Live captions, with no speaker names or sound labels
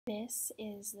This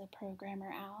is the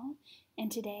Programmer Owl,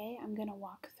 and today I'm going to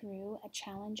walk through a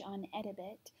challenge on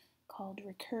Edibit called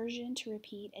recursion to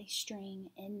repeat a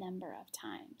string n number of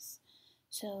times.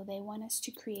 So they want us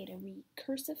to create a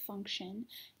recursive function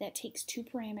that takes two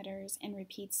parameters and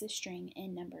repeats the string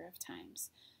n number of times.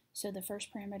 So the first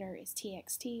parameter is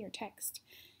txt, or text,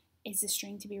 is the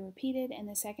string to be repeated, and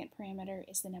the second parameter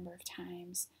is the number of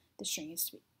times the string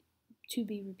is to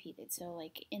be repeated. So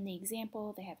like in the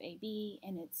example, they have AB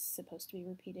and it's supposed to be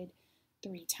repeated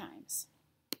 3 times.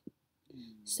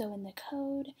 So in the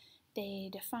code, they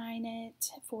define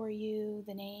it for you,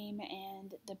 the name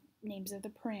and the names of the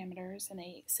parameters, and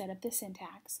they set up the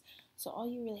syntax. So all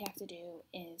you really have to do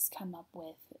is come up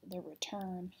with the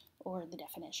return or the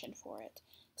definition for it.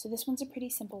 So this one's a pretty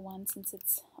simple one since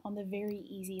it's on the very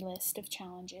easy list of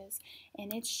challenges,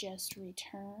 and it's just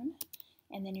return,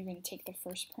 and then you're going to take the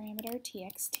first parameter,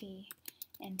 txt,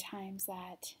 and times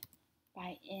that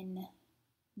by n,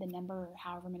 the number,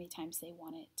 however many times they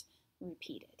want it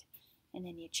repeated. And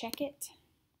then you check it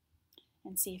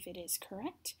and see if it is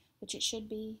correct, which it should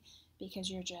be because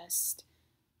you're just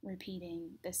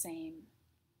repeating the same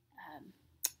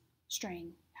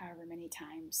string however many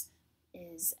times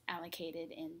is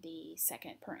allocated in the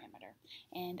second parameter.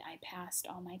 And I passed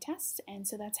all my tests, and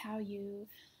so that's how you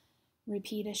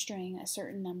repeat a string a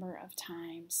certain number of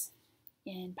times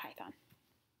in Python.